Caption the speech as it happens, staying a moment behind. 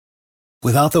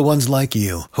Without the ones like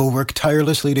you, who work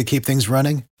tirelessly to keep things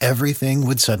running, everything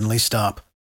would suddenly stop.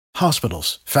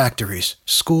 Hospitals, factories,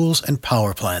 schools, and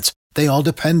power plants, they all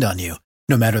depend on you.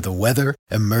 No matter the weather,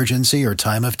 emergency, or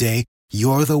time of day,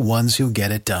 you're the ones who get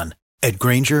it done. At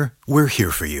Grainger, we're here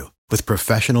for you with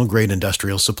professional-grade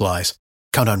industrial supplies.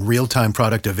 Count on real-time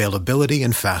product availability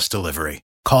and fast delivery.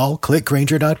 Call,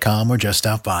 clickgrainger.com, or just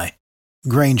stop by.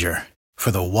 Grainger, for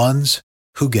the ones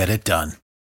who get it done.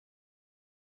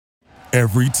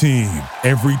 Every team,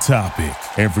 every topic,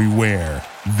 everywhere.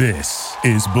 This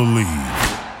is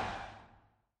Believe.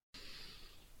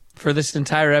 For this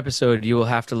entire episode, you will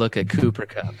have to look at Cooper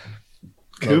Kupp.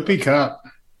 Koopy Kupp.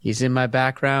 He's in my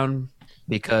background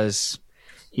because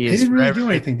he didn't really do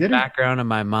anything, did he? Background in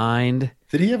my mind.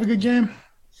 Did he have a good game?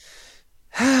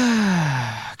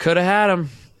 Could have had him.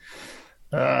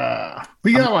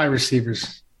 We got wide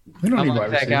receivers. We don't need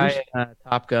wide that receivers. guy in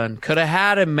Top Gun. Could have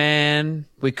had him, man.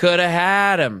 We could have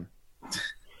had him.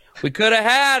 We could have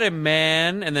had him,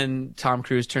 man. And then Tom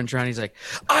Cruise turns around. He's like,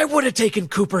 I would have taken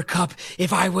Cooper Kupp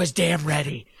if I was damn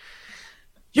ready.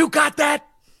 You got that?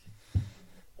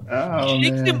 Oh, He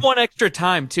shakes man. him one extra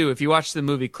time, too. If you watch the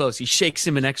movie close, he shakes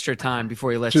him an extra time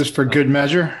before he lets Just him for go. good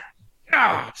measure?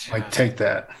 Ah, Like, take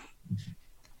that.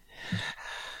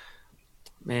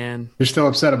 man. You're still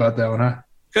upset about that one, huh?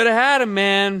 Could have had him,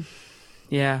 man.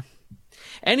 Yeah.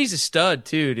 And he's a stud,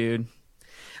 too, dude.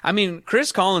 I mean,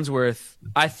 Chris Collinsworth,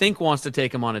 I think, wants to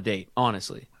take him on a date,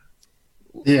 honestly.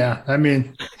 Yeah, I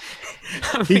mean,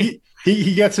 he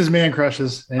gets his man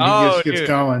crushes, and he just gets dude.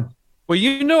 going. Well,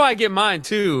 you know I get mine,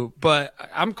 too, but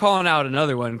I'm calling out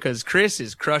another one because Chris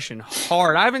is crushing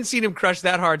hard. I haven't seen him crush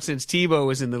that hard since Tebow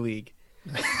was in the league.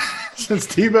 Since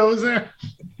Tebow was there?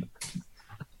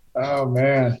 Oh,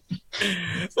 man.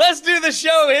 Let's do the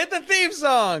show. Hit the theme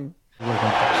song.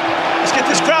 Let's get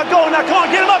this crowd going now. Come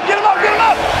on, get him up, get him up, get him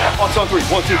up. On 3.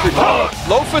 1, 2, 3.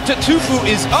 Lofa Tatupu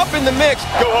is up in the mix.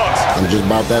 Go Hawks. I'm just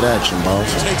about that action, boss.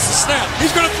 Takes the snap.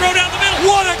 He's going to throw down the middle.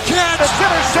 What a catch! It's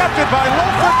intercepted by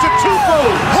Lofa Tatupu.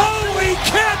 Holy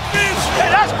catfish!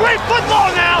 Hey, that's great football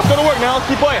now. It's gonna work now. Let's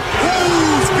keep playing.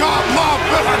 Who's got my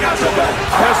back? I got your back.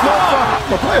 That's Lofa.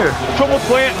 My player. Trouble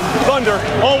plant. Thunder.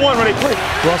 On 1, ready, 3.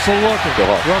 Russell looking. Go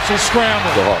Hawks. Russell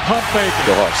scrambling. Go Hawks. Pump faking.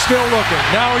 Go Hawks. Still looking.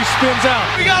 Now he spins out.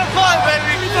 We got to fly,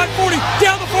 baby. 35-40.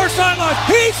 Down the far sideline.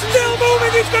 He's still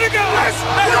moving. He's going to go.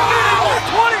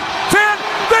 20, 10.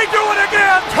 They do it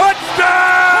again.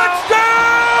 Touchdown.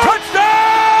 Touchdown.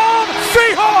 Touchdown.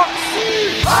 Seahawks.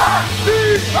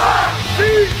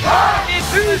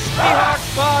 It's the Seahawks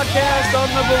podcast on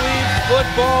the Believe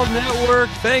Football Network.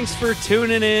 Thanks for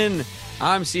tuning in.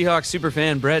 I'm Seahawks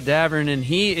superfan Brett Davern, and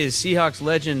he is Seahawks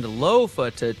legend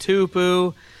Lofa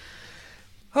Tatupu.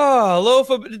 Oh,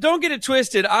 Lofa, don't get it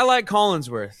twisted. I like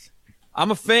Collinsworth.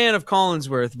 I'm a fan of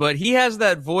Collinsworth, but he has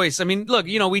that voice. I mean, look,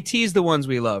 we tease the ones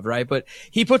we love, right? But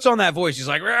he puts on that voice. He's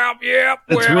like, yeah.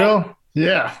 It's real?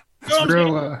 Yeah. It's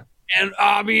real. And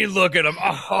I mean, look at him.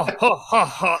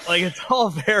 Like, it's all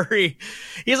very.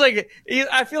 He's like,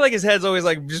 I feel like his head's always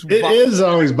like just. It is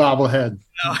always bobblehead.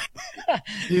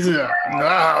 He's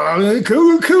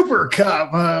Cooper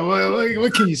Kupp.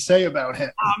 What can you say about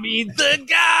him? I mean, the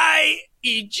guy,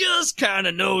 he just kind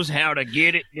of knows how to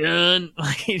get it done.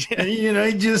 Like, He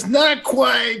just not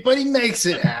quite, but he makes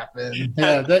it happen.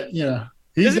 Yeah,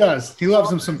 he does. He loves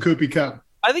him some Koopy Kupp.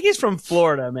 I think he's from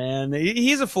Florida, man.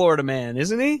 He's a Florida man,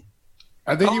 isn't he?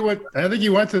 I think he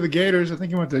went to the Gators. I think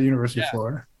he went to the University of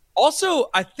Florida. Also,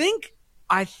 I think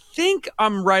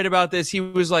I'm right about this. He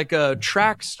was like a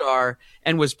track star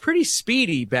and was pretty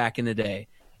speedy back in the day.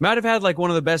 Might have had like one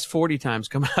of the best 40 times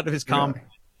come out of his combine.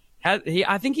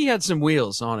 I think he had some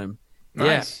wheels on him.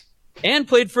 Nice. Yeah. And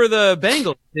played for the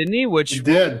Bengals, didn't he? Which He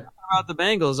did. About the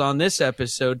Bengals on this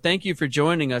episode. Thank you for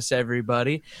joining us,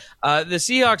 everybody. The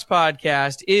Seahawks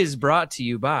podcast is brought to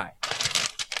you by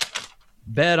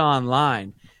Bet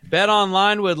Online. Bet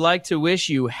Online would like to wish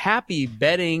you happy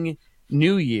betting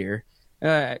New Year.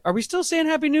 Are we still saying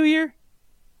Happy New Year?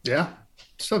 Yeah.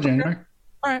 Still January.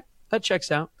 All right. That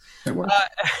checks out. It works.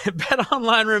 Bet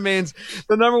Online remains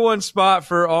the number one spot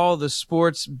for all the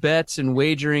sports bets and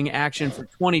wagering action for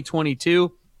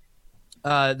 2022.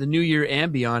 The new year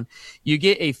and beyond. You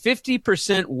get a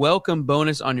 50% welcome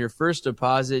bonus on your first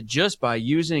deposit just by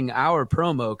using our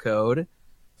promo code.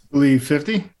 Believe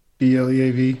 50.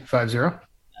 BLEAV 50.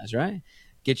 That's right.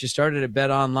 Get you started at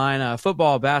Bet Online.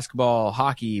 Football, basketball,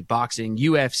 hockey, boxing,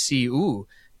 UFC. Ooh,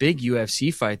 big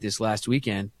UFC fight this last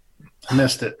weekend. I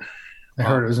missed it. I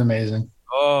heard it was amazing.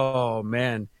 Oh,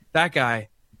 man. That guy.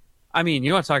 I mean,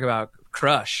 you want to talk about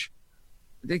crush.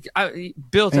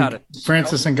 Built out of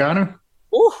Francis Ngannou?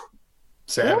 Ooh.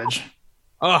 Savage.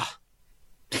 Oh,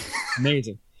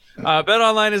 Amazing.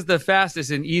 BetOnline is the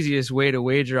fastest and easiest way to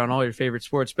wager on all your favorite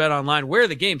sports. BetOnline, where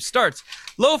the game starts.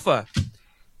 Lofa,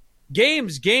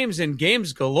 games, and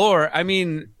games galore. I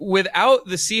mean, without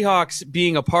the Seahawks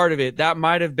being a part of it, that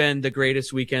might have been the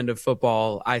greatest weekend of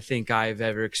football I think I've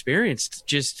ever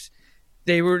experienced.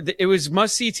 It was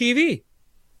must-see TV.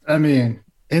 I mean,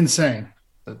 insane.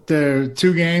 There are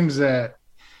two games that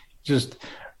it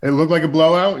looked like a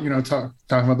blowout.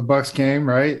 Talking about the Bucs game,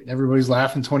 right? Everybody's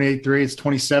laughing 28-3. It's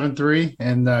 27-3.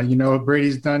 And what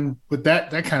Brady's done with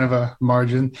that kind of a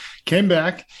margin. Came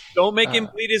back. Don't make him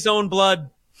bleed his own blood.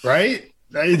 Right?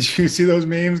 Did you see those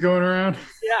memes going around?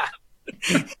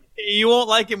 Yeah. You won't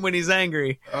like him when he's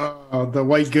angry. The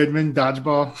White Goodman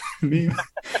dodgeball meme.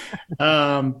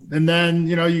 And then,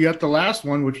 you got the last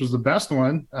one, which was the best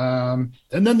one. And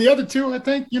then the other two, I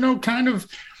think, kind of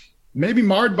maybe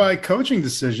marred by coaching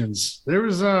decisions. There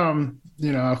was,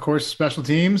 of course, special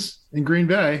teams in Green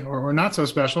Bay or not so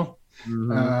special.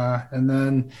 Mm-hmm. And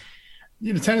then,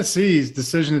 Tennessee's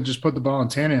decision to just put the ball in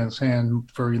Tannehill's hand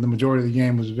for the majority of the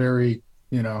game was very,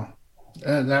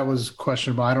 that was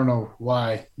questionable. I don't know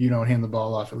why you don't hand the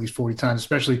ball off at least 40 times,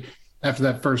 especially after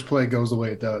that first play goes the way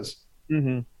it does.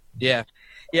 Mm-hmm. Yeah.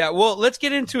 Yeah. Well, let's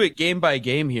get into it game by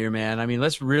game here, man. I mean,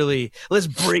 let's break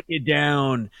it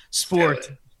down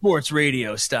sports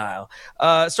radio style.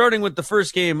 Starting with the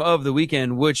first game of the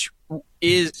weekend, which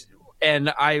is, and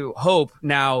I hope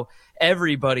now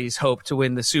everybody's hope to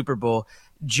win the Super Bowl,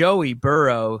 Joey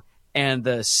Burrow and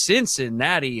the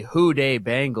Cincinnati Houday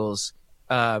Bengals.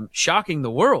 Shocking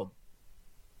the world,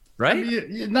 right? I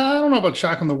don't know about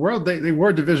shocking the world. They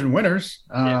were division winners,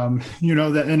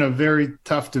 that in a very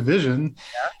tough division.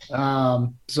 Yeah.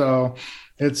 So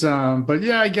it's, but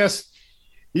yeah, I guess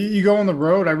you go on the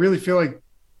road. I really feel like,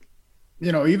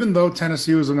 even though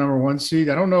Tennessee was the number 1 seed,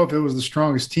 I don't know if it was the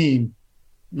strongest team,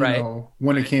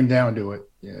 when it came down to it.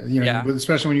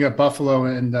 Especially when you got Buffalo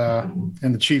and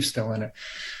the Chiefs still in it.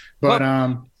 But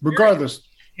regardless.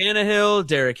 Tannehill,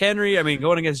 Derrick Henry,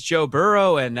 going against Joe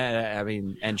Burrow and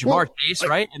Jamar Chase,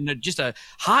 right? And just a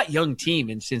hot young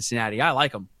team in Cincinnati. I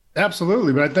like them.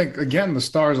 Absolutely. But I think, again, the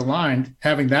stars aligned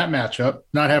having that matchup,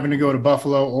 not having to go to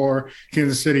Buffalo or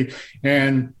Kansas City.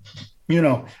 And,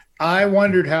 I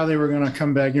wondered how they were going to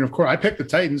come back. Of course, I picked the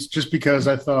Titans just because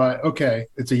I thought, okay,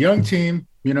 it's a young team,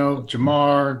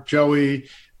 Jamar, Joey,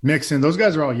 Mixon, those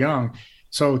guys are all young.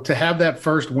 So to have that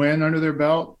first win under their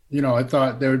belt, I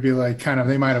thought there would be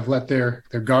they might have let their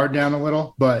guard down a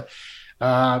little. But,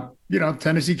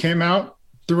 Tennessee came out,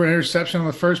 threw an interception on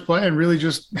the first play and really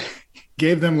just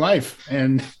gave them life.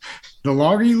 And the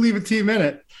longer you leave a team in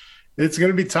it, it's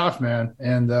going to be tough, man.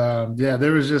 And,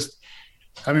 there was just –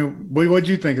 what did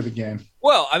you think of the game?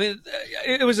 Well,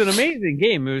 it was an amazing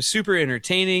game. It was super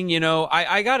entertaining.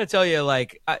 I got to tell you,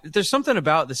 there's something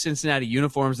about the Cincinnati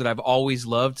uniforms that I've always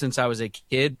loved since I was a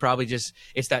kid. Probably just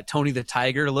it's that Tony the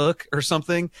Tiger look or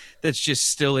something that's just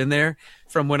still in there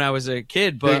from when I was a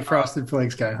kid. But big Frosted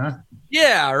Flakes guy, huh?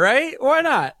 Yeah, right? Why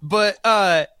not? But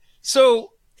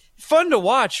so fun to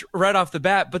watch right off the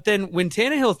bat. But then when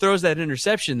Tannehill throws that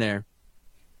interception there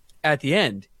at the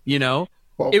end, it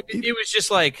was just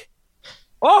like,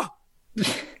 oh,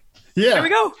 yeah. Here we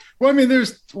go. Well,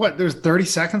 there's 30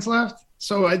 seconds left.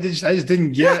 So I just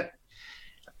didn't get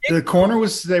the corner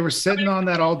they were sitting on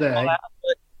that all day.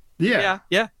 Yeah.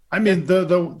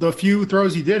 The few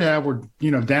throws he did have were,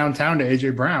 downtown to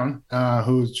AJ Brown,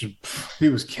 he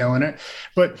was killing it.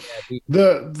 But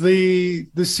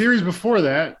the series before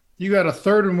that, you got a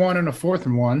 3rd and 1 and a 4th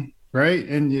and 1, right?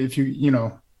 And if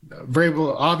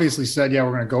Vrabel obviously said, yeah,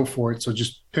 we're going to go for it. So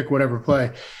just pick whatever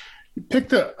play. You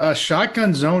picked a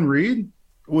shotgun zone read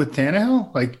with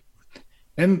Tannehill,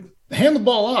 and hand the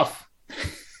ball off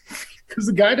because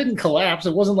the guy didn't collapse.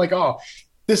 It wasn't like, oh,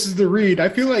 this is the read. I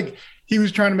feel like he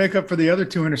was trying to make up for the other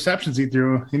 2 interceptions he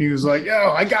threw, and he was like,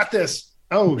 "Yo, I got this."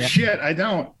 Oh shit, I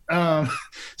don't.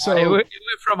 So it went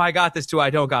from I got this to I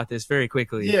don't got this very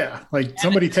quickly. Yeah,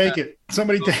 somebody take it.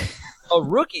 Somebody take. A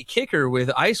rookie kicker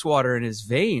with ice water in his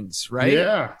veins, right?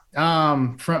 Yeah,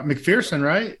 from McPherson,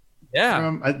 right?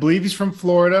 Yeah, I believe he's from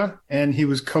Florida, and he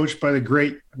was coached by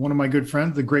one of my good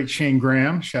friends, the great Shane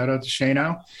Graham. Shout out to Shane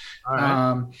now.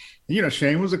 Right.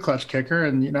 Shane was a clutch kicker,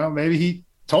 and maybe he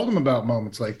told him about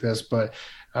moments like this. But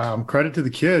credit to the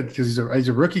kid because he's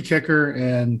a rookie kicker,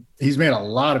 and he's made a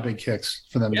lot of big kicks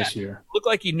for them this year. Looked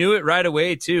like he knew it right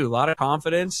away too. A lot of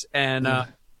confidence, and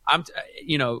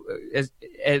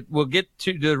we'll get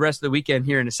to the rest of the weekend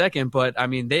here in a second. But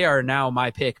they are now my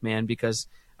pick, man, because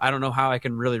I don't know how I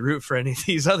can really root for any of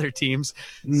these other teams.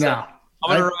 No.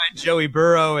 I'm gonna ride Joey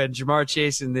Burrow and Ja'Marr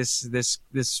Chase in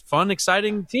this fun,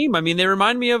 exciting team. I mean, they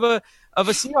remind me of a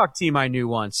Seahawks team I knew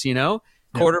once.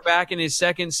 Quarterback in his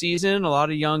second season, a lot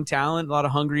of young talent, a lot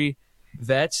of hungry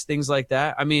vets, things like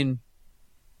that. I mean,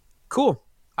 cool.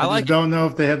 I don't know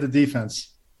if they have the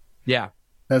defense. Yeah,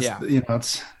 that's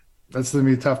that's gonna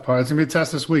be a tough part. It's gonna be a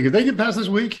test this week. If they get past this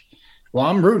week, well,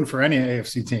 I'm rooting for any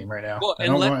AFC team right now. Well, I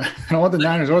don't want the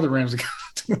Niners or the Rams to go.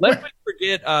 Let's not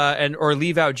forget or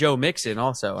leave out Joe Mixon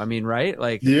also. I mean, right?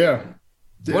 Like, yeah.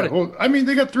 Well, I mean,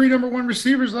 they got 3 number 1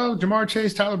 receivers though: Ja'Marr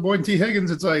Chase, Tyler Boyd, and T.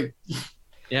 Higgins. It's like,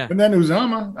 yeah. And then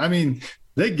Uzama. I mean,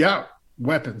 they got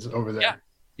weapons over there.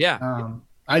 Yeah.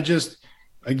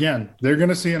 Again, they're going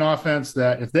to see an offense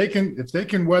that if they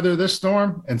can weather this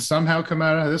storm and somehow come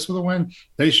out of this with a win,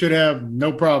 they should have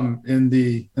no problem in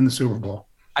the Super Bowl.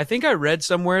 I think I read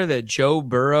somewhere that Joe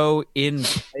Burrow in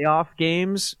playoff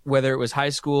games, whether it was high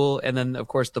school and then, of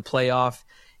course, the playoff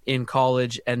in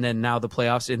college and then now the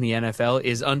playoffs in the NFL,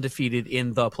 is undefeated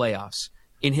in the playoffs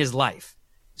in his life.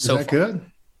 Is that good?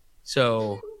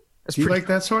 So that's do you like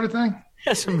that sort of thing?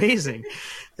 That's amazing.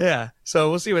 Yeah. So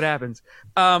we'll see what happens.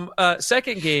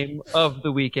 Second game of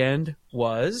the weekend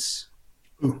was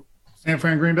San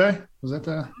Fran Green Bay. Was that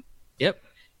the? Yep.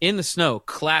 In the snow,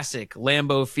 classic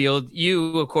Lambeau Field.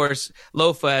 You, of course,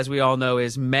 Lofa, as we all know,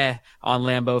 is meh on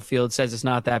Lambeau Field, says it's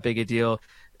not that big a deal,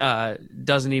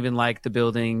 doesn't even like the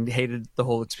building, hated the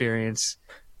whole experience.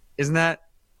 Is that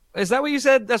what you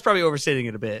said? That's probably overstating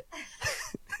it a bit.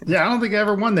 Yeah, I don't think I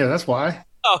ever won there. That's why.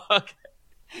 Oh, okay.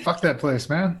 Fuck that place,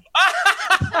 man.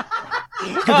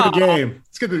 Let's get to the game.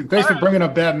 Thanks for bringing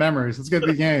up bad memories. Let's get to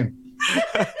the game.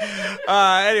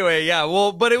 Anyway, yeah,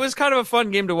 well, but it was kind of a fun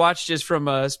game to watch just from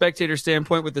a spectator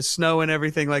standpoint with the snow and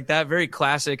everything like that. Very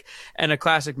classic, and a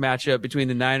classic matchup between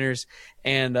the Niners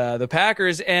and the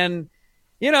Packers. And,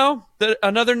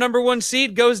 another number 1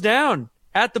 seed goes down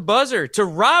at the buzzer to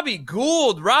Robbie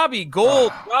Gould. Robbie,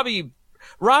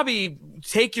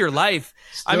 take your life.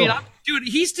 Still. I mean, dude,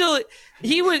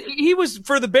 he was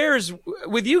for the Bears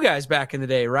with you guys back in the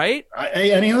day, right?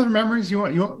 Any other memories you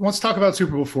want? Let's talk about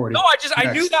Super Bowl 40. No,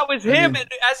 I knew that was him. And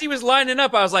as he was lining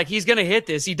up, I was like, he's going to hit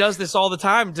this. He does this all the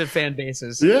time to fan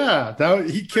bases. Yeah,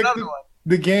 he kicked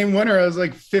the game winner. I was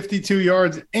like 52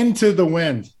 yards into the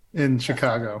wind in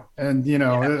Chicago. And,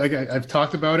 like I've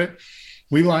talked about it.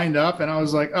 We lined up and I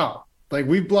was like,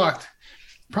 we blocked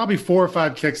probably 4 or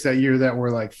 5 kicks that year that were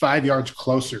like 5 yards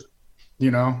closer,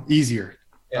 easier.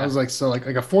 Yeah. I was like,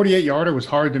 like a 48-yarder was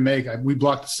hard to make. We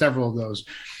blocked several of those.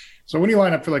 So when you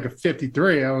line up for like a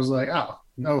 53, I was like,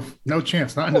 no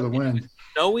chance, not into the wind.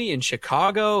 Snowy in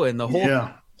Chicago and the whole.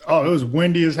 Yeah. Oh, it was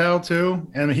windy as hell too.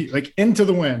 And he like into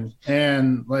the wind.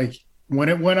 And like when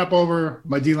it went up over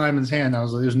my D lineman's hand, I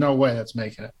was like, there's no way that's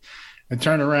making it. I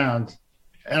turned around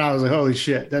and I was like, holy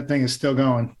shit, that thing is still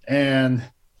going. And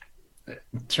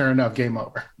sure enough, game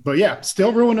over. But yeah,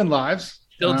 still ruining lives.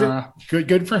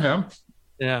 Good for him.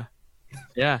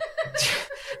 Yeah.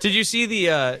 Did you see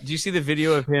the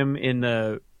video of him in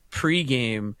the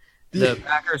pregame? The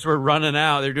Packers were running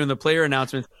out. They're doing the player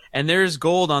announcements, and there's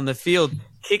Gould on the field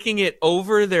kicking it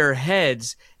over their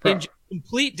heads in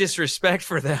complete disrespect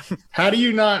for them. How do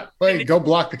you not go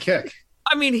block the kick?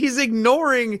 I mean, he's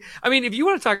ignoring. I mean, if you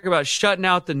want to talk about shutting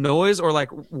out the noise or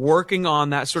like working on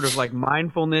that sort of like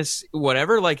mindfulness,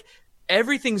 whatever, like.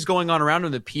 Everything's going on around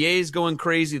him. The PA is going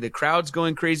crazy. The crowd's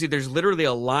going crazy. There's literally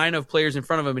a line of players in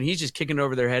front of him, and he's just kicking it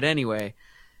over their head anyway.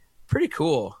 Pretty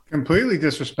cool. Completely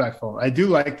disrespectful. I do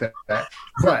like that.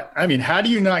 But, I mean, how do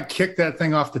you not kick that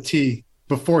thing off the tee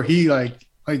before he, like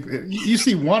you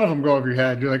see one of them go over your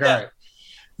head. You're like, all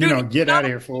right, get out of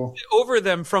here, fool. Over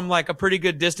them from, like, a pretty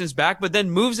good distance back, but then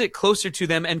moves it closer to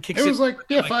them and kicks it. It was like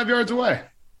 5 yards away.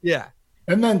 Yeah.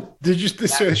 And then did you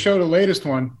show the latest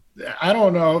one? I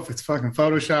don't know if it's fucking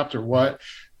photoshopped or what,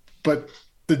 but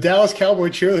the Dallas Cowboy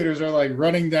cheerleaders are like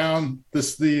running down the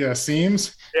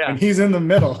seams, and he's in the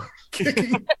middle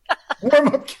kicking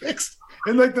warm-up kicks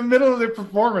in like the middle of their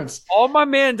performance. All my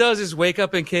man does is wake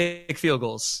up and kick field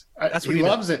goals. That's what he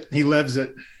loves it. He lives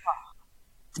it.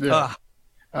 Yeah.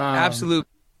 Absolute.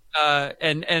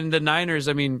 And the Niners,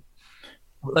 I mean,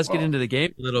 let's get into the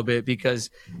game a little bit because,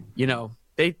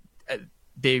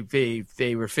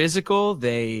 they were physical.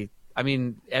 I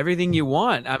mean, everything you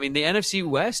want. I mean, the NFC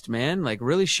West, man, like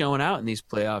really showing out in these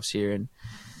playoffs here. And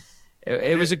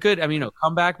it was a good,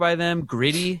 comeback by them,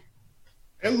 gritty.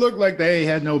 It looked like they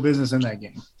had no business in that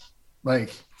game.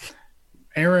 Like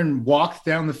Aaron walked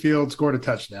down the field, scored a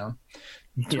touchdown,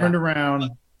 turned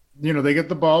around, they get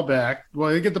the ball back.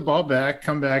 Well, they get the ball back,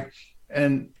 come back,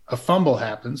 and a fumble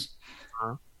happens.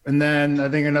 And then I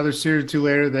think another series or two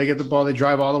later, they get the ball, they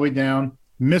drive all the way down.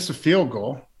 miss a field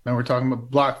goal. Now we're talking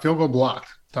about field goal block,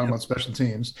 talking about special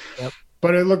teams. Yep.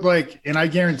 But it looked like, and I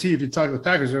guarantee if you talk to the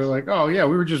Packers, they're like, oh, yeah,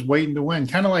 we were just waiting to win.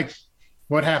 Kind of like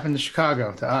what happened to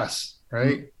Chicago to us,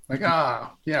 right? Like,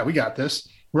 yeah, we got this.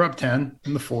 We're up 10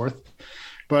 in the fourth.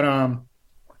 But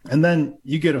and then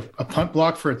you get a punt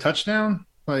block for a touchdown.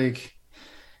 Like,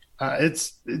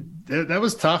 that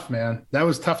was tough, man. That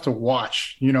was tough to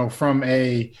watch, from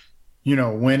a,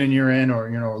 win and you're in,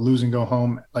 or, lose and go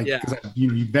home. Like, because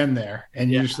you've been there and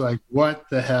you're just like, what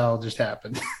the hell just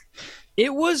happened?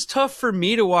 It was tough for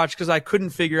me to watch because I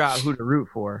couldn't figure out who to root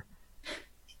for.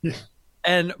 Yeah.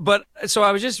 But so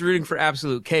I was just rooting for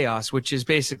absolute chaos, which is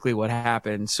basically what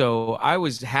happened. So I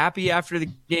was happy after the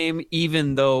game,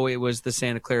 even though it was the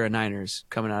Santa Clara Niners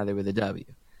coming out of there with a W.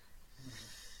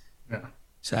 Yeah.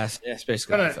 So that's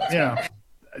basically what I felt. Yeah.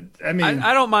 I mean,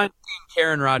 I don't mind seeing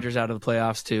Karen Rodgers out of the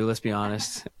playoffs too. Let's be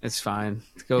honest, it's fine.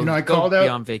 Go be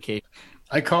on vacation.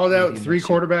 I called out 3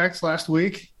 quarterbacks last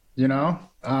week.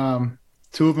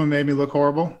 2 of them made me look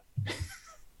horrible.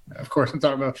 Of course, I'm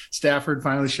talking about Stafford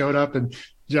finally showed up and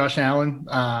Josh Allen.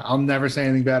 I'll never say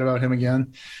anything bad about him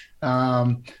again.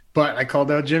 But I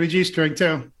called out Jimmy G String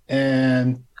too,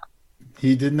 and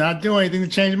he did not do anything to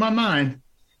change my mind.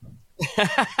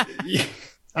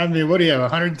 I mean, what do you have?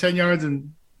 110 yards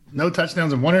and no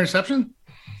touchdowns and 1 interception?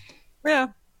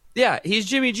 Yeah, he's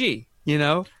Jimmy G.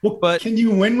 Well, but can you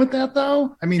win with that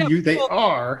though? I mean, they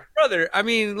are, brother. I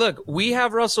mean, look, we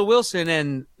have Russell Wilson,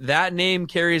 and that name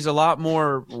carries a lot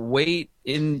more weight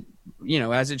in,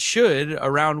 as it should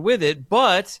around with it.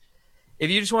 But if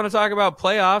you just want to talk about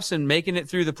playoffs and making it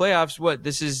through the playoffs,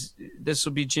 this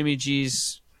will be Jimmy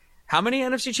G's how many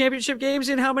NFC Championship games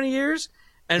in how many years?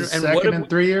 And second in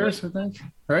 3 years, I think.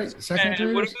 Right, second 3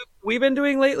 years. What have we been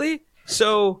doing lately?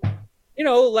 So,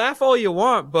 laugh all you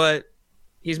want, but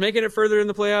he's making it further in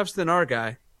the playoffs than our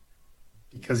guy.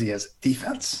 Because he has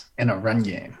defense and a run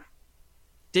game.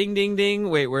 Ding, ding, ding.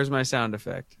 Wait, where's my sound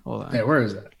effect? Hold on. Yeah, where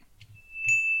is it?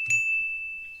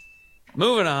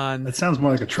 Moving on. That sounds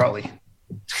more like a trolley.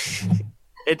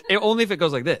 It only if it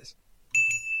goes like this.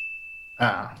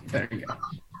 There you go.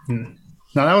 No,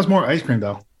 that was more ice cream,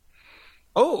 though.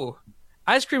 Oh,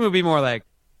 ice cream would be more like.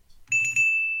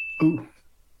 Ooh.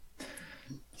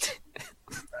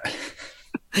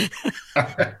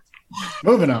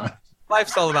 Moving on.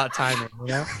 Life's all about timing,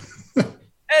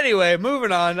 Anyway,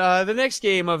 moving on. The next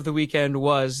game of the weekend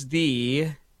was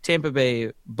the Tampa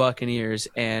Bay Buccaneers,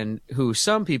 and who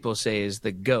some people say is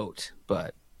the GOAT,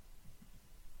 but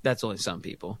that's only some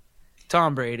people.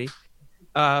 Tom Brady.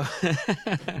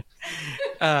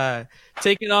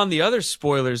 Taking on the other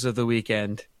spoilers of the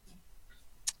weekend,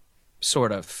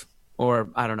 sort of. Or,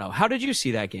 I don't know. How did you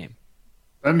see that game?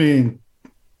 I mean,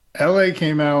 LA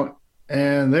came out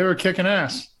and they were kicking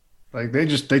ass. Like they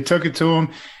took it to them.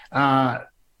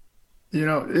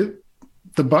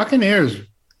 The Buccaneers,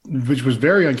 which was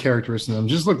very uncharacteristic of them,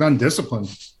 just looked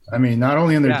undisciplined. I mean, not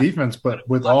only in their defense, but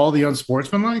with all the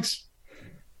unsportsmanlikes.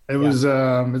 It was,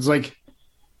 it's like,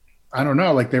 I don't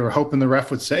know, like they were hoping the ref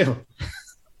would save them.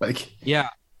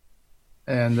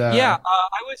 And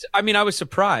I was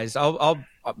surprised.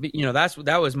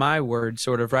 That was my word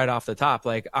sort of right off the top.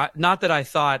 Like, not that I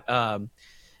thought, I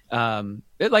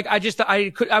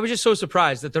was just so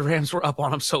surprised that the Rams were up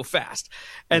on them so fast,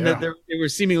 and that there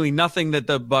was seemingly nothing that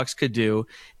the Bucs could do.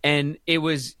 And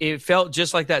it felt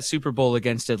just like that Super Bowl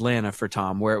against Atlanta for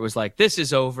Tom, where it was like, this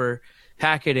is over,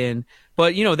 pack it in.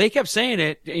 But, they kept saying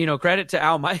it, credit to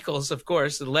Al Michaels, of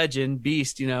course, the legend,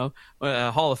 beast, Hall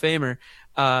of Famer.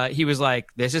 He was like,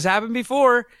 this has happened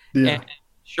before. Yeah. And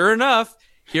sure enough,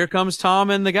 here comes Tom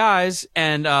and the guys.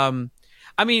 And,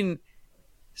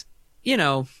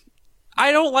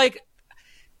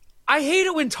 I hate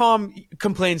it when Tom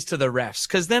complains to the refs,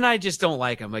 because then I just don't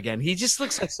like him again. He just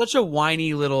looks like such a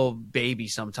whiny little baby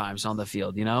sometimes on the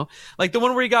field, Like the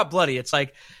one where he got bloody. It's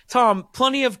like, Tom,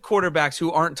 plenty of quarterbacks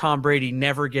who aren't Tom Brady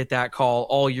never get that call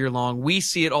all year long. We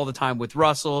see it all the time with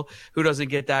Russell, who doesn't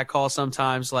get that call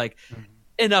sometimes. Like,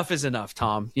 enough is enough,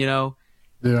 Tom, Yeah.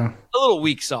 A little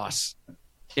weak sauce,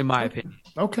 in my opinion.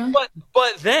 Okay.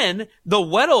 But then the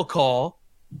Weddle call,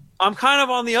 I'm kind of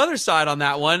on the other side on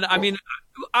that one. I mean,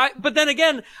 but then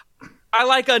again, I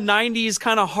like a 90s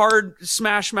kind of hard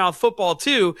smash mouth football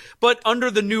too, but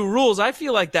under the new rules, I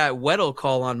feel like that Weddle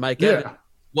call on Mike Evans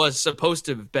was supposed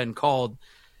to have been called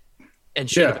and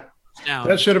should have been down.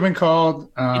 That should have been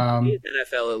called.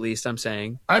 NFL, at least, I'm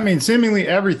saying. I mean, seemingly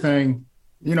everything,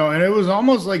 and it was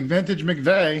almost like vintage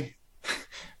McVay,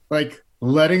 like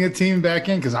letting a team back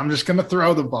in because I'm just going to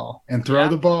throw the ball and throw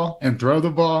the ball and throw the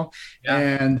ball. Yeah.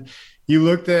 And you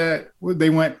looked at, they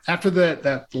went after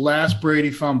that last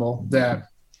Brady fumble that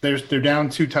they're down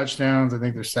 2 touchdowns. I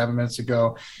think there's 7 minutes to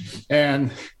go,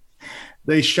 and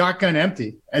they shotgun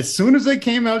empty. As soon as they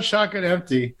came out shotgun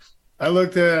empty, I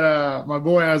looked at my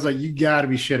boy. I was like, "You got to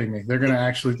be shitting me! They're going to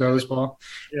actually throw this ball."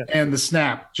 Yeah. And the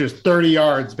snap, just 30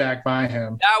 yards back by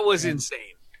him. That was insane.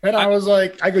 And I was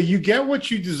like, "You get what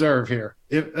you deserve here.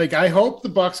 I hope the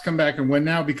Bucks come back and win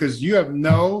now because you have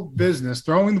no business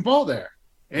throwing the ball there."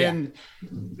 And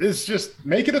it's just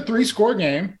make it a 3-score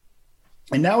game.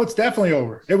 And now it's definitely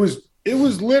over. It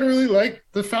was literally like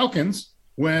the Falcons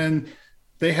when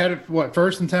they had it,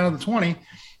 1st and 10 of the 20.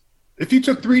 If you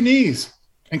took 3 knees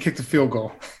and kicked a field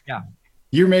goal,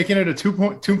 you're making it a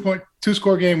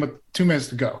 2-score game with 2 minutes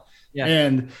to go. Yeah.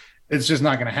 And it's just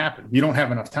not going to happen. You don't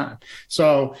have enough time.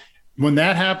 So when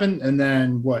that happened, and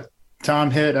then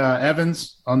Tom hit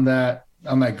Evans on that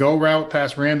go route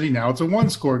past Ramsey. Now it's a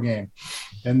 1-score game.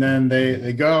 And then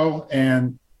they go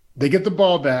and they get the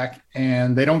ball back,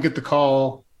 and they don't get the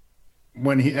call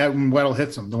when Weddle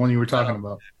hits him, the one you were talking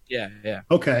about. Yeah.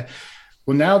 Okay.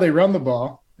 Well, now they run the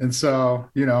ball, and so,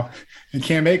 and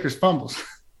Cam Akers fumbles.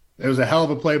 It was a hell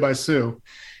of a play by Sue.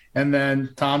 And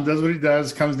then Tom does what he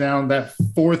does, comes down that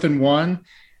 4th and 1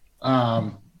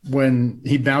 when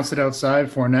he bounced it outside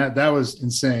Fournette. That was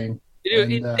insane.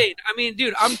 Dude, insane. I mean,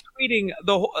 dude, I'm tweeting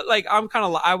the whole,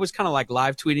 I was kind of like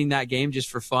live tweeting that game just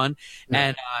for fun.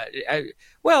 Yeah. And,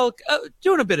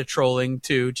 doing a bit of trolling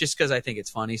too, just because I think it's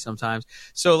funny sometimes.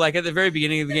 So at the very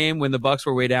beginning of the game, when the Bucks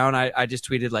were way down, I just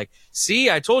tweeted see,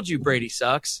 I told you Brady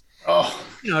sucks. Oh,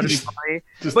 to be funny.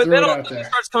 But then all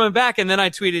starts coming back, and then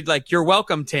I tweeted you're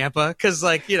welcome, Tampa, because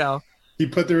You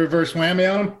put the reverse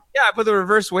whammy on him? Yeah, I put the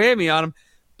reverse whammy on him.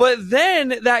 But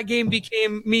then that game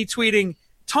became me tweeting,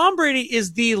 Tom Brady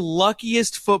is the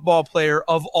luckiest football player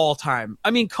of all time.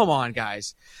 I mean, come on,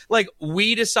 guys.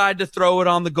 We decide to throw it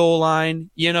on the goal line.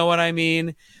 You know what I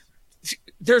mean?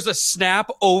 There's a snap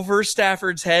over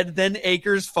Stafford's head. Then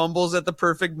Akers fumbles at the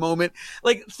perfect moment.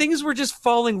 Things were just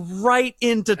falling right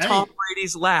into Tom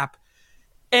Brady's lap.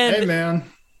 And, hey, man.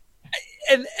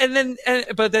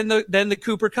 But then the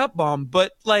Cooper Kupp bomb.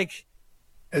 But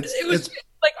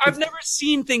I've never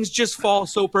seen things just fall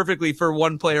so perfectly for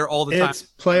one player all the time. It's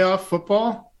playoff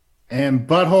football, and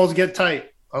buttholes get tight.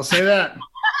 I'll say that.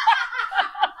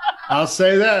 I'll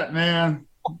say that, man.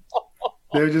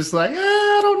 They're just I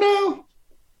don't know.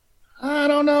 I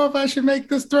don't know if I should make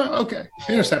this throw. Okay,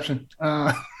 interception.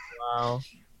 Wow.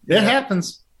 It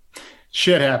happens.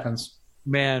 Shit happens.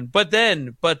 Man, but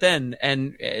then,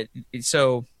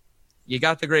 so you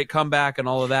got the great comeback and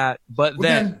all of that, But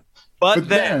then,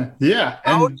 yeah.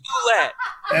 How do you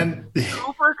let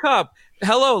Cooper Kupp?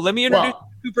 Hello, let me introduce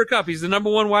Cooper Kupp. He's the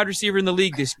number 1 wide receiver in the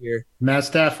league this year. Matt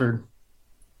Stafford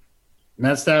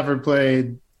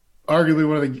played arguably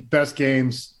one of the best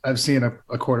games I've seen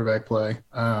a quarterback play.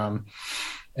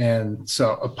 And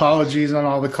so apologies on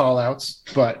all the call-outs,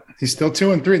 but he's still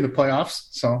 2-3 in the playoffs,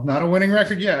 so not a winning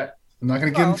record yet. I'm not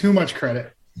going to give him too much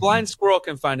credit. Blind squirrel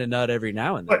can find a nut every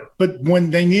now and then. But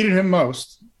when they needed him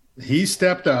most, he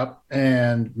stepped up,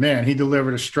 and, man, he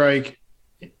delivered a strike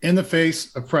in the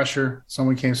face of pressure.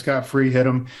 Someone came scot-free, hit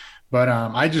him. But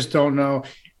I just don't know.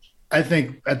 I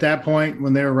think at that point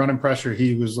when they were running pressure,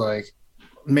 he was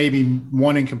maybe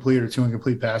 1 incomplete or 2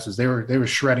 incomplete passes. They were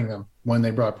shredding them when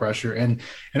they brought pressure. And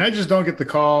I just don't get the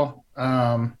call.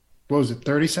 What was it,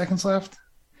 30 seconds left?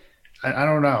 I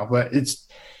don't know. But it's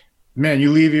 – man,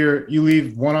 you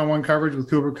leave one-on-one coverage with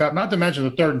Cooper Kupp, not to mention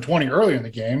the 3rd and 20 early in the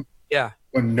game. Yeah.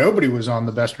 When nobody was on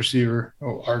the best receiver,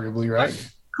 arguably,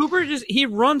 right? Cooper he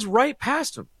runs right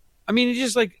past him. I mean,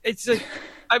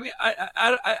 I mean,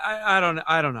 I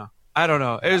don't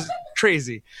know. It was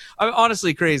crazy. I mean,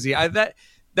 honestly crazy.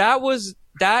 That was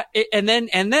that. And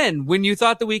then when you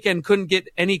thought the weekend couldn't get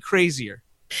any crazier.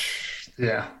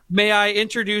 Yeah. May I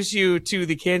introduce you to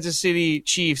the Kansas City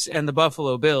Chiefs and the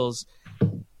Buffalo Bills?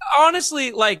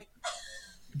 Honestly,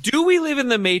 do we live in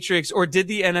the Matrix, or did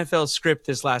the NFL script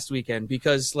this last weekend?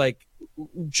 Because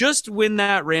just win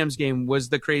that Rams game was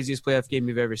the craziest playoff game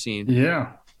you've ever seen.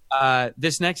 Yeah.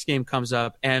 This next game comes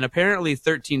up, and apparently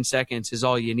 13 seconds is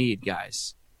all you need,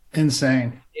 guys.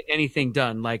 Insane. Get anything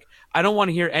done. I don't want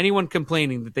to hear anyone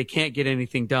complaining that they can't get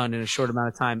anything done in a short amount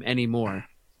of time anymore,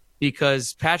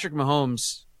 because Patrick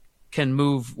Mahomes can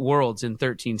move worlds in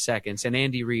 13 seconds, and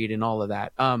Andy Reid and all of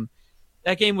that.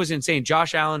 That game was insane.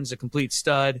 Josh Allen's a complete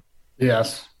stud.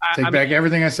 Yes. Take back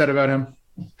everything I said about him.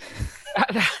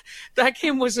 That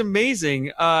game was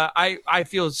amazing. I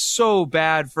feel so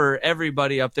bad for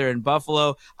everybody up there in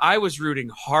Buffalo. I was rooting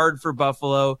hard for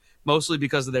Buffalo, mostly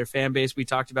because of their fan base. We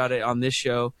talked about it on this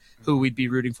show, who we'd be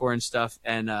rooting for and stuff.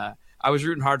 And I was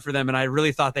rooting hard for them, and I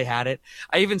really thought they had it.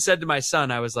 I even said to my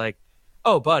son, I was like,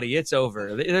 oh, buddy, it's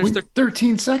over. There's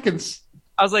 13 seconds.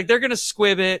 I was like, they're going to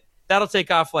squib it. That'll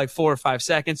take off like 4 or 5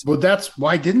 seconds. Well,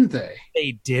 why didn't they?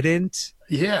 They didn't.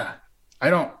 Yeah. I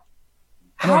don't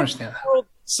understand that.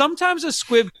 Sometimes a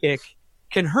squib kick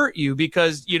can hurt you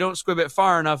because you don't squib it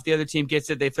far enough. The other team gets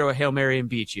it. They throw a Hail Mary and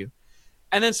beat you.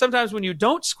 And then sometimes when you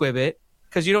don't squib it,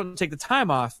 because you don't take the time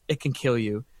off, it can kill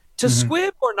you. To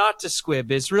squib or not to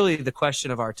squib is really the question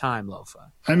of our time,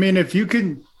 Lofa. I mean, if you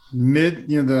can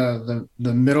the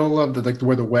middle of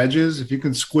where the wedge is, if you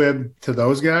can squib to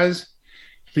those guys,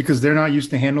 because they're not used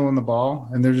to handling the ball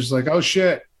and they're just like, oh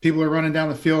shit, people are running down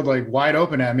the field like wide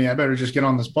open at me. I better just get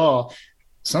on this ball.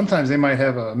 Sometimes they might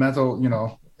have a mental,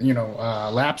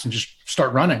 lapse and just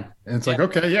start running. And it's like,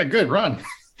 okay, yeah, good, run.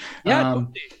 Yeah.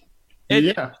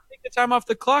 Take the time off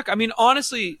the clock. I mean,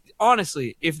 honestly,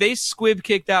 if they squib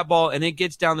kick that ball and it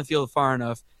gets down the field far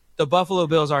enough, the Buffalo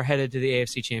Bills are headed to the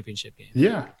AFC Championship game.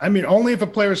 Yeah. I mean, only if a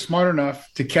player is smart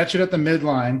enough to catch it at the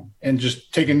midline and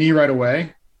just take a knee right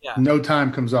away. Yeah. No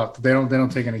time comes off. They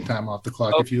don't take any time off the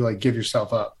clock if you give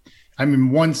yourself up. I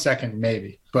mean, 1 second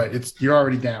maybe, but you're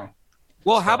already down.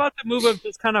 Well, how about the move of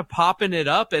just kind of popping it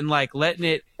up and letting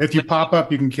it? If you pop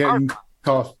up, you can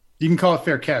call it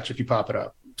fair catch if you pop it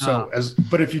up. So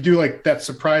but if you do that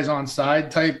surprise onside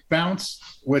type bounce,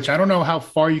 which I don't know how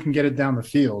far you can get it down the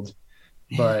field,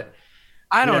 but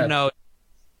I don't know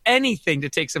anything to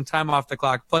take some time off the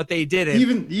clock, but they didn't.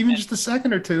 Even just a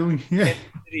second or two. Yeah.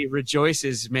 He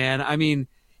rejoices, man. I mean,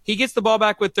 he gets the ball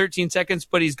back with 13 seconds,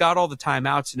 but he's got all the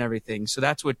timeouts and everything. So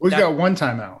that's what. He's got one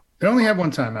timeout. They only have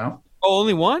one timeout. Oh,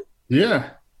 only one?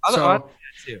 Yeah.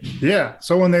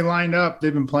 So when they lined up,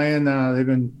 they've been playing. They've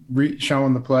been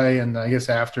showing the play, and I guess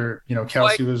after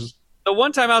Kelsey was the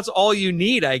one timeout's all you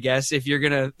need, I guess, if you're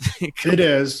gonna. It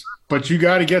is, but you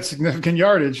got to get significant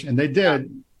yardage, and they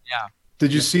did. Yeah.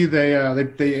 Did you see they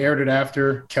aired it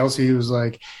after Kelsey was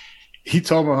like, he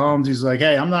told Mahomes, he's like,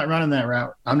 hey, I'm not running that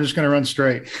route. I'm just going to run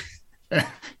straight.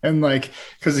 And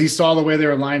because he saw the way they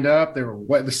were lined up,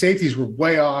 the safeties were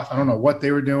way off. I don't know what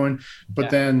they were doing, but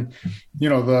then,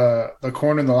 the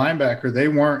corner and the linebacker, they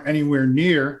weren't anywhere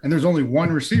near, and there's only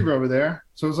one receiver over there.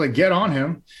 So it was like, get on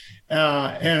him.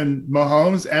 And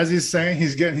Mahomes, as he's saying,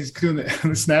 he's doing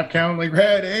the snap count, like,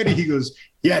 Red Eddie, he goes,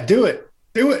 yeah, do it.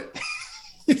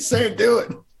 He's saying, do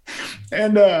it.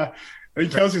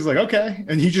 And Kelsey's like, okay.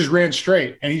 And he just ran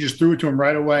straight and he just threw it to him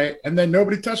right away. And then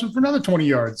nobody touched him for another 20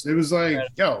 yards. It was like,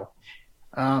 it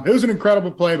was an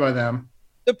incredible play by them.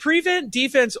 The prevent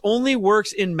defense only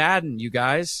works in Madden, you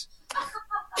guys.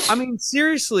 I mean,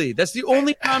 seriously, that's the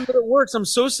only time that it works. I'm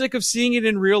so sick of seeing it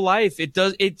in real life. It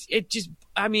does. It just,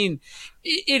 I mean,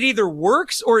 it either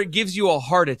works or it gives you a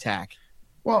heart attack.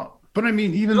 Well, but I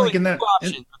mean, even in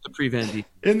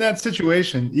that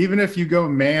situation, even if you go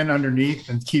man underneath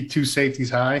and keep two safeties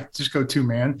high, just go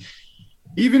 2-man.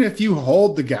 Even if you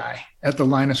hold the guy at the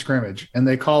line of scrimmage and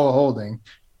they call a holding,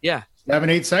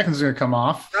 7-8 seconds is going to come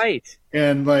off, right?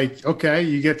 And okay,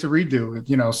 you get to redo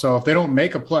it. So if they don't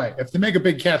make a play, if they make a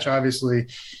big catch, obviously,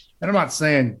 and I'm not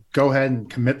saying go ahead and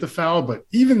commit the foul, but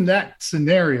even that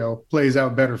scenario plays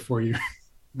out better for you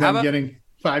than getting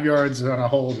 5 yards on a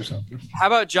hold or something. How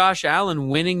about Josh Allen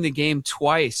winning the game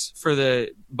twice for the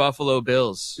Buffalo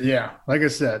Bills? Yeah, like I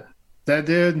said, that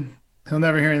dude, he'll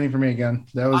never hear anything from me again.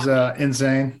 That was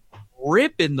insane.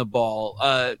 Ripping the ball.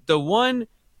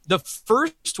 The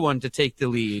first one to take the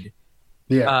lead.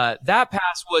 Yeah. That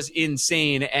pass was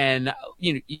insane. And,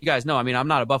 you guys know, I mean, I'm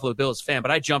not a Buffalo Bills fan,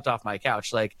 but I jumped off my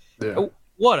couch.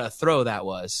 What a throw that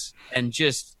was. And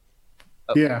just.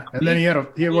 And then he had a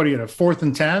 4th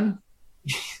and 10?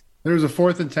 There was a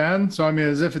 4th and 10. So, I mean,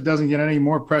 as if it doesn't get any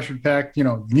more pressure packed,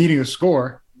 needing a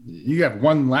score, you have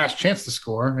one last chance to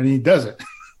score, and he does it.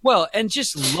 Well, and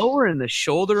just lowering the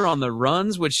shoulder on the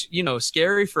runs, which,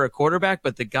 scary for a quarterback,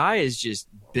 but the guy is just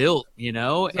built, and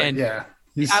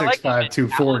he's 6'5",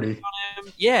 240.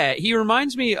 Yeah, he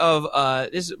reminds me of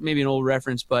this is maybe an old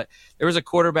reference, but there was a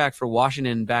quarterback for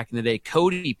Washington back in the day,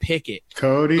 Cody Pickett.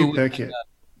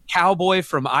 Cowboy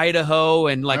from Idaho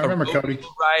and I remember Cody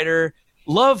rider.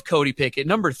 Love Cody Pickett,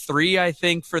 number 3, I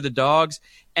think, for the Dogs.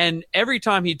 And every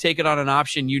time he'd take it on an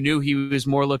option, you knew he was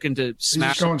more looking to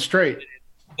smash going straight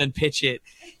than pitch it.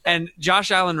 And Josh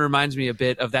Allen reminds me a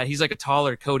bit of that. He's like a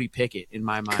taller Cody Pickett in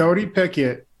my mind. Cody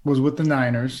Pickett was with the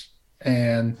Niners,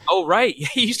 and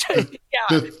he's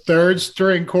the 3rd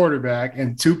string quarterback,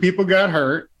 and 2 people got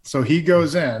hurt, so he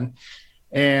goes in,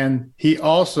 and he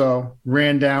also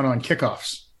ran down on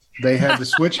kickoffs. They had to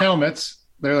switch helmets.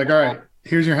 They're like, all right,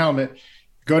 here's your helmet.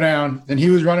 Go down. And he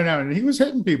was running out, and he was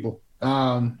hitting people.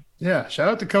 Shout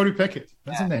out to Cody Pickett.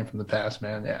 That's a name from the past,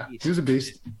 man. Yeah, he was a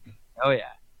beast. Oh,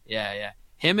 yeah. Yeah.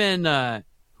 Him and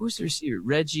who's the receiver?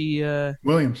 Reggie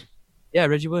Williams. Yeah,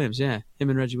 Reggie Williams. Yeah, him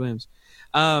and Reggie Williams.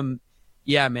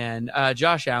 Yeah, man.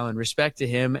 Josh Allen, respect to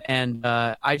him. And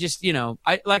I just,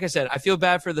 like I said, I feel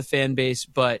bad for the fan base,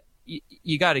 but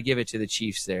you got to give it to the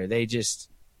Chiefs there. They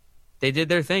did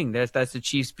their thing. That's the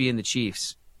Chiefs being the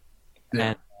Chiefs.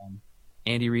 Yeah. And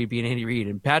Andy Reid being Andy Reid.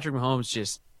 And Patrick Mahomes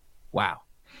just, wow.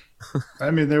 I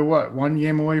mean, they're one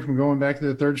game away from going back to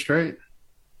the third straight.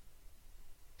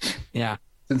 Yeah.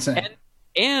 It's insane.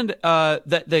 And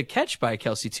the catch by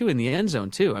Kelce, too, in the end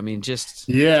zone, too. I mean, just.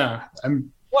 Yeah.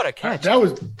 What a catch. That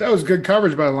was good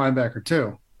coverage by the linebacker,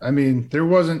 too. I mean, there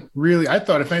wasn't really – I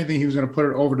thought, if anything, he was going to put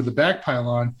it over to the back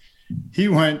pylon. He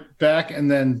went back and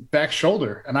then back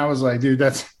shoulder. And I was like, dude,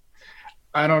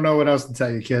 I don't know what else to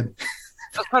tell you, kid.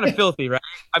 That's kind of filthy, right?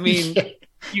 I mean,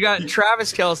 you got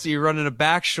Travis Kelce running a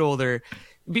back shoulder,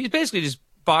 basically just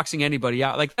boxing anybody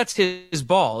out. Like, that's his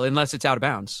ball unless it's out of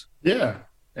bounds. Yeah.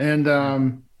 And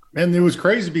it was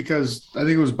crazy because I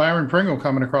think it was Byron Pringle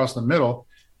coming across the middle,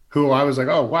 who I was like,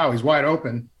 oh, wow, he's wide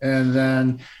open. And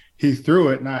then he threw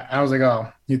it, and I was like,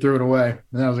 oh, he threw it away. And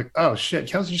then I was like, oh, shit,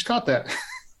 Kelce just caught that.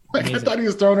 I thought he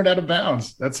was throwing it out of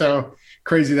bounds. That's how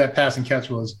crazy that pass and catch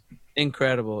was.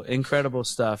 Incredible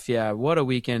stuff. Yeah, what a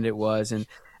weekend it was. And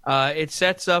it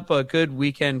sets up a good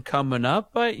weekend coming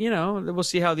up. But, we'll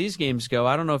see how these games go.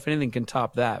 I don't know if anything can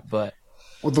top that. But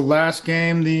well, the last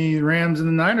game the Rams and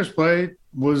the Niners played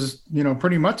was,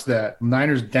 pretty much that.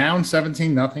 Niners down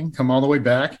 17-0, come all the way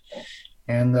back.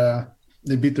 And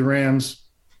they beat the Rams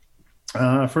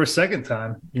for a second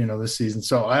time, this season.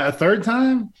 So a third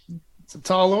time, it's a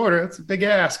tall order. It's a big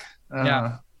ask.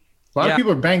 Yeah. A lot of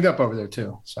people are banged up over there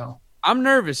too. So I'm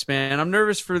nervous, man. I'm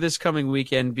nervous for this coming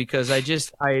weekend because I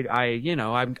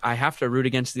have to root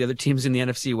against the other teams in the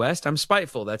NFC West. I'm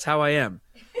spiteful. That's how I am.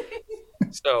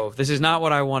 So this is not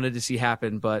what I wanted to see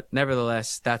happen, but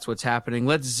nevertheless, that's what's happening.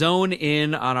 Let's zone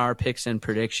in on our picks and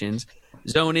predictions.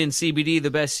 Zone In CBD, the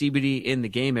best CBD in the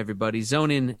game, everybody.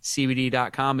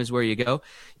 ZoneInCBD.com is where you go.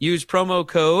 Use promo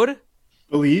code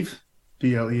BELIEVE,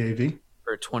 BLEAV,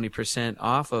 for 20%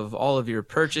 off of all of your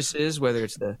purchases, whether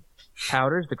it's the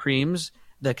powders, the creams,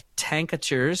 the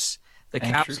tankatures, the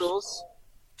capsules,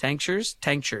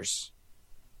 tanctures.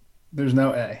 There's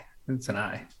no A. It's an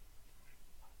I.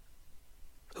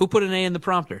 Who put an A in the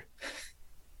prompter?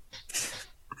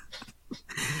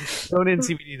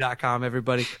 ZoneInCBD.com,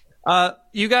 everybody.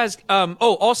 You guys,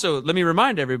 also, let me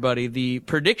remind everybody, the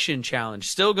prediction challenge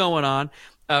still going on.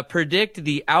 Predict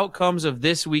the outcomes of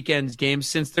this weekend's game.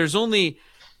 Since there's only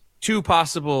two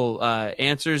possible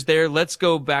answers there, let's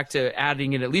go back to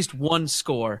adding in at least one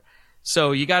score.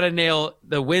 So you got to nail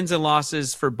the wins and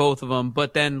losses for both of them,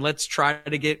 but then let's try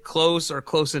to get close or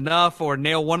close enough or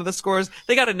nail one of the scores.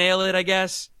 They got to nail it, I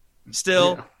guess.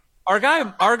 Still, yeah.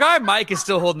 Our guy Mike is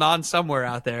still holding on somewhere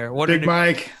out there. Big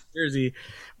Mike. Jersey.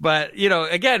 But,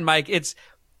 again, Mike, it's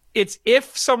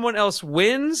if someone else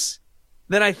wins,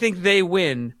 then I think they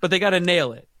win, but they got to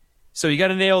nail it. So you got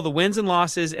to nail the wins and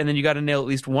losses, and then you got to nail at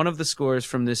least one of the scores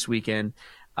from this weekend,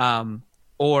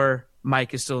 or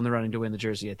Mike is still in the running to win the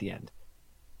jersey at the end.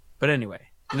 But anyway.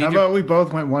 How about we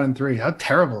both went 1-3? How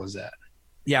terrible is that?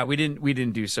 Yeah, we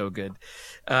didn't do so good.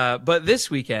 But this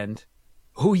weekend,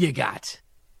 who you got?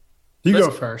 Let's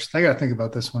go first. I got to think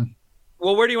about this one.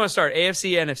 Well, where do you want to start?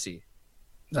 AFC, NFC?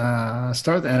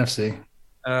 Start the NFC.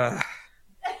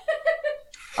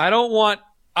 I don't want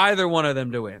either one of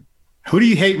them to win. Who do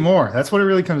you hate more? That's what it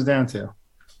really comes down to.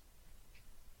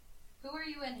 Who are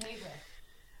you in hate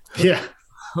with? Yeah.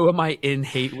 Who am I in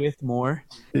hate with more?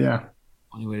 Yeah.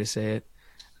 Only way to say it.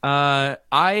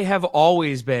 I have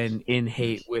always been in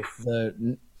hate with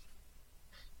the.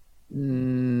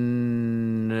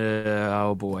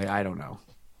 Oh boy, I don't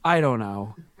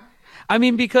know. I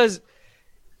mean, because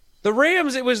the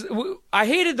Rams, I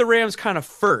hated the Rams kind of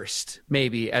first,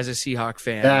 maybe, as a Seahawk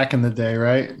fan. Back in the day,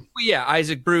 right? Well, yeah,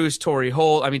 Isaac Bruce, Torrey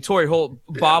Holt. I mean, Torrey Holt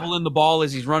bobbling the ball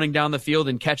as he's running down the field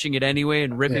and catching it anyway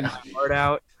and ripping the yard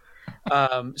out.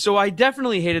 So I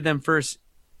definitely hated them first.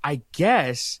 I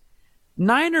guess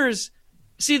Niners.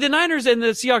 See, the Niners and the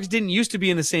Seahawks didn't used to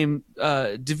be in the same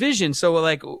division. So,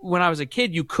 like, when I was a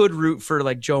kid, you could root for,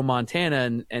 like, Joe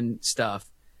Montana and stuff.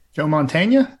 Joe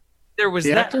Montana? There was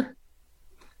the that. Actor?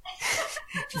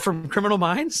 From Criminal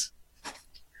Minds?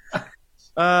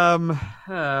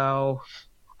 Oh,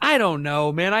 I don't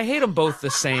know, man. I hate them both the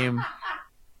same.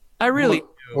 I really do.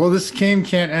 Well, this game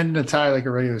can't end in a tie like a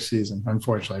regular season,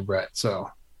 unfortunately, Brett. So,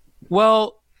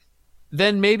 well,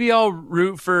 then maybe I'll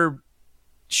root for.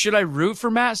 Should I root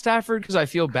for Matt Stafford because I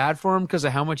feel bad for him because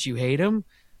of how much you hate him?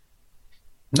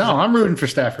 No, I'm rooting for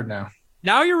Stafford now.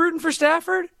 Now you're rooting for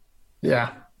Stafford?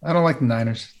 Yeah. I don't like the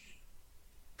Niners.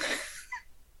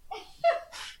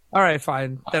 All right,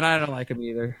 fine. Then I don't like him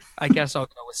either. I guess I'll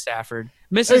go with Stafford.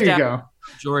 Mrs. There you Stafford, go.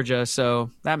 Georgia,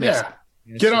 so that makes sense.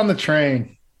 Get on the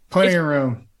train. Plenty of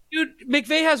room. Dude,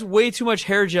 McVay has way too much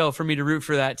hair gel for me to root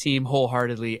for that team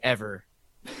wholeheartedly ever,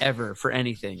 for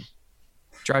anything.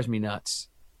 Drives me nuts.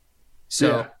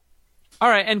 So, all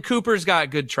right, and Cooper's got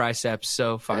good triceps,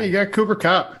 so fine. Yeah, you got Cooper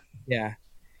Kupp. Yeah.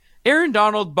 Aaron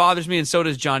Donald bothers me, and so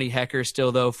does Johnny Hecker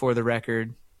still, though, for the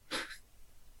record.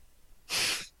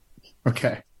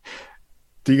 Okay.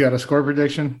 Do you got a score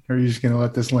prediction, or are you just going to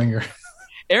let this linger?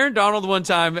 Aaron Donald one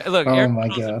time, look. Oh, Aaron my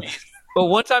Donald's God. But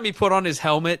one time he put on his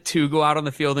helmet to go out on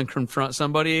the field and confront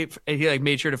somebody. And he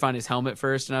made sure to find his helmet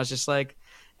first, and I was just like,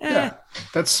 Yeah,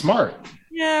 that's smart.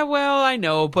 Yeah, well, I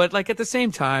know, but at the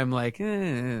same time,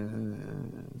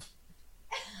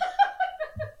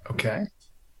 Okay.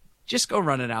 Just go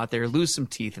running out there, lose some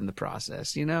teeth in the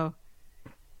process, He's on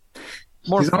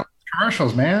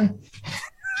commercials, man.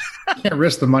 Can't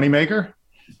risk the moneymaker.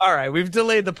 All right, we've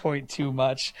delayed the point too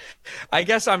much. I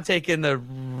guess I'm taking the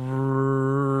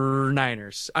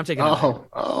Niners. I'm taking. Oh,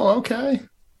 okay.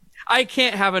 I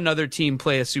can't have another team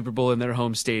play a Super Bowl in their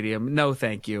home stadium. No,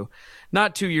 thank you.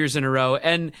 Not 2 years in a row,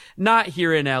 and not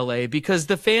here in LA, because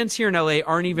the fans here in LA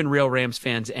aren't even real Rams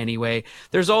fans anyway.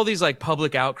 There's all these like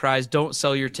public outcries. Don't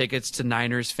sell your tickets to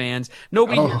Niners fans.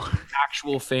 Nobody here's an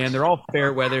actual fan. They're all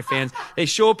fair weather fans. They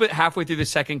show up at halfway through the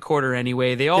second quarter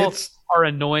anyway. They all are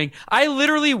annoying. I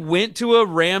literally went to a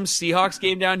Rams Seahawks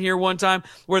game down here one time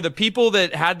where the people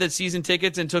that had the season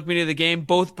tickets and took me to the game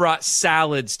both brought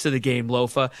salads to the game,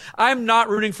 Lofa. I'm not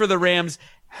rooting for the Rams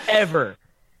ever.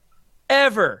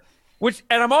 Ever.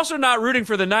 And I'm also not rooting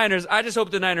for the Niners. I just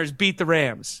hope the Niners beat the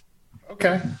Rams.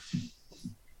 Okay.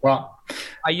 Well,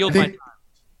 I yield my time.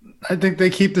 I think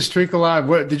they keep the streak alive.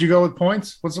 What did you go with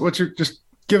points? What's your just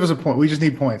give us a point. We just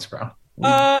need points, bro.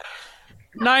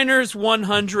 Niners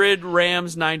 100,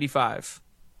 Rams 95.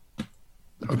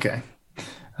 Okay.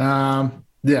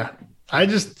 Yeah. I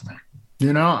just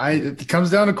it comes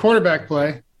down to quarterback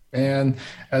play. And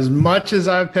as much as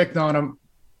I've picked on him,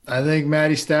 I think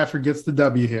Matty Stafford gets the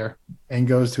W here and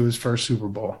goes to his first Super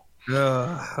Bowl.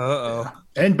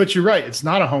 But you're right. It's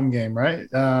not a home game, right?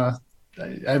 I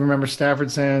remember Stafford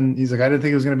saying, he's like, I didn't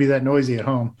think it was going to be that noisy at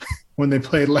home when they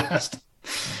played last.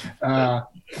 So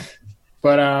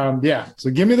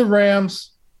give me the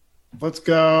Rams. Let's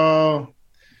go.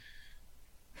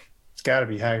 It's got to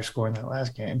be higher scoring than that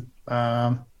last game.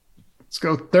 Let's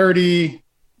go 30-24.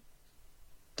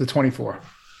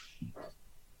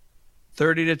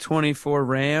 30-24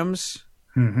 Rams.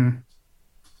 Mm-hmm.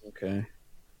 Okay.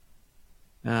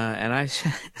 And I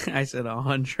said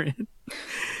 100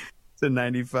 to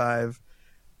 95,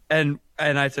 and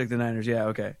I took the Niners. Yeah,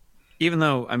 okay. Even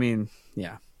though,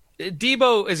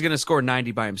 Debo is going to score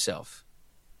 90 by himself.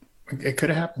 It could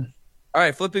have happened. All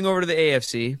right, flipping over to the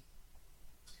AFC.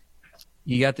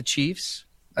 You got the Chiefs?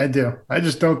 I do. I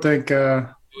just don't think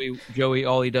Joey,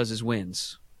 all he does is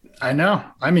wins. I know.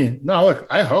 Look,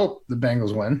 I hope the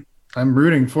Bengals win. I'm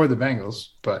rooting for the Bengals,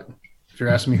 but if you're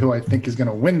asking me who I think is going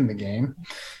to win the game,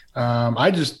 I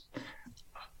don't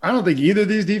think either of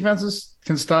these defenses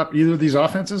can stop either of these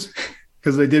offenses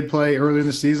because they did play early in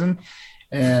the season,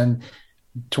 and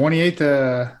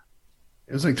 28-10 or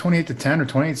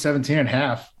 28-17 at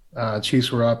half.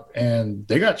 Chiefs were up, and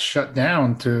they got shut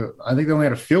down to. I think they only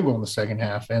had a field goal in the second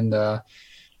half, and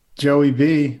Joey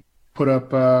B put up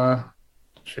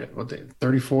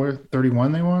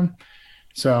 34-31 they won.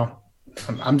 So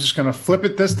I'm just going to flip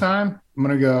it this time. I'm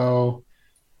going to go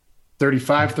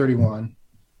 35-31,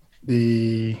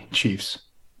 the Chiefs.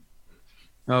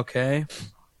 Okay.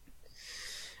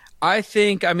 I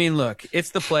think, look,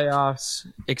 it's the playoffs.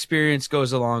 Experience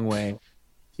goes a long way.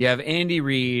 You have Andy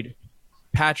Reid,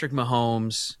 Patrick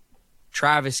Mahomes,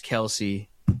 Travis Kelce,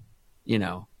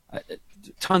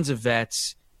 tons of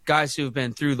vets, guys who have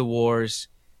been through the wars.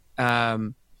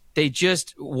 They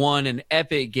just won an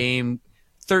epic game,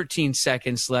 13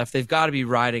 seconds left. They've got to be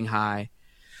riding high,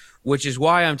 which is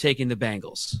why I'm taking the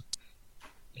Bengals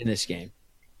in this game.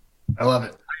 I love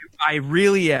it. I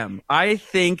really am. I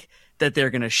think that they're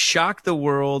going to shock the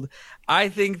world. I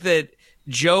think that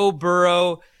Joe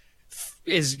Burrow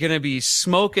is going to be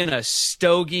smoking a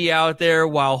stogie out there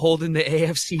while holding the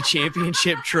AFC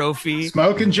Championship trophy.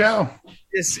 Smoking Joe.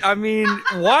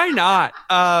 Why not?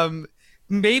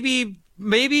 Maybe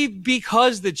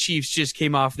because the Chiefs just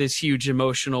came off this huge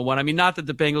emotional one. Not that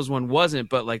the Bengals one wasn't,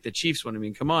 but like the Chiefs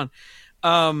one. Come on.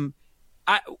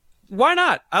 Why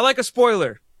not? I like a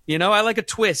spoiler. I like a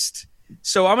twist.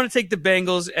 So I'm going to take the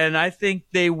Bengals, and I think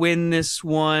they win this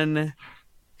one.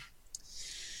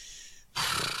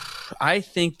 I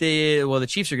think the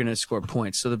Chiefs are going to score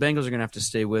points, so the Bengals are going to have to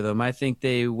stay with them. I think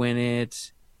they win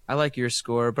it. I like your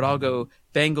score, but I'll go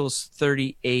Bengals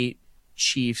 38,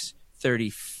 Chiefs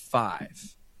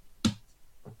 35.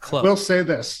 Close. I will say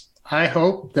this. I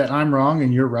hope that I'm wrong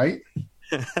and you're right.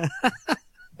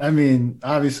 I mean,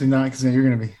 obviously not, because you're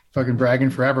going to be fucking bragging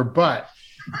forever, but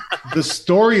the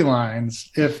storylines,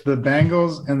 if the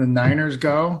Bengals and the Niners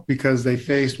go, because they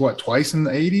faced twice in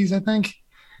the 80s, I think.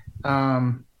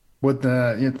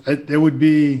 It would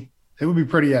be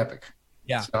pretty epic.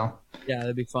 Yeah. So yeah,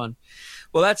 that'd be fun.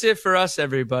 Well, that's it for us,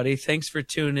 everybody. Thanks for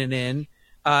tuning in.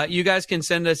 You guys can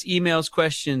send us emails,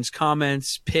 questions,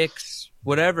 comments, picks,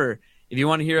 whatever. If you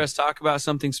want to hear us talk about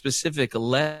something specific,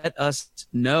 let us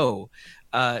know.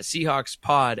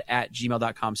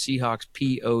 Seahawkspod@gmail.com,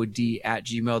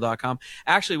 Seahawkspod@gmail.com.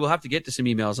 Actually, we'll have to get to some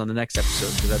emails on the next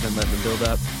episode because I've been letting them build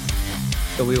up.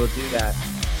 So we will do that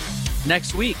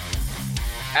next week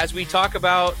as we talk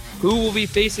about who will be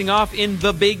facing off in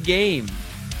the big game.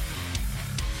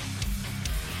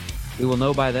 We will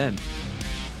know by then.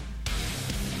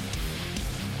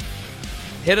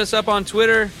 Hit us up on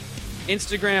Twitter,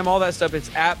 Instagram, all that stuff. It's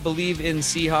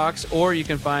 @BelieveInSeahawks, or you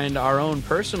can find our own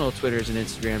personal Twitters and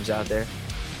Instagrams out there.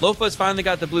 Lofa's finally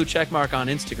got the blue check mark on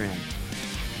Instagram.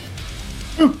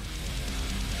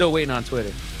 Still waiting on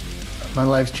Twitter. My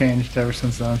life's changed ever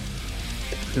since then.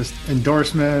 Just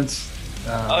endorsements.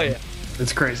 Oh, yeah.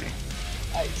 It's crazy.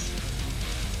 Nice.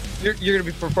 You're going to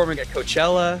be performing at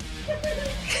Coachella.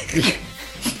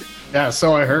 Yeah,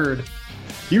 so I heard.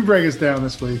 You break us down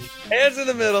this week. Hands in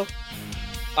the middle.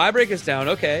 I break us down.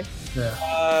 Okay.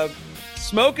 Yeah.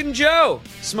 Smoking Joe.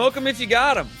 Smoke him if you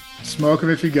got him. Smoke him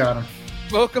if you got him.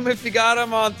 Smoke him if you got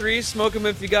him on 3. Smoke him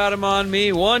if you got him on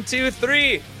me. 1, 2,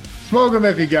 3. Smoke him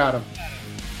if you got him.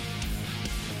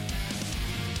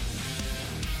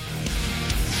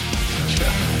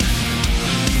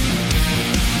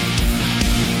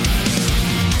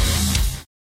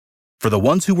 For the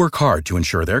ones who work hard to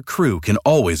ensure their crew can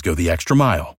always go the extra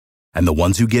mile, and the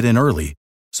ones who get in early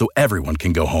so everyone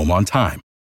can go home on time,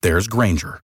 there's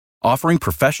Grainger, offering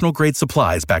professional-grade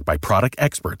supplies backed by product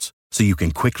experts so you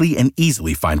can quickly and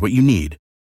easily find what you need.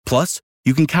 Plus,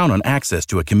 you can count on access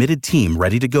to a committed team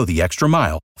ready to go the extra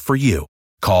mile for you.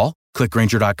 Call, click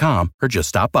Grainger.com, or just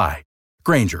stop by.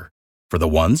 Grainger, for the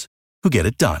ones who get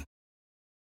it done.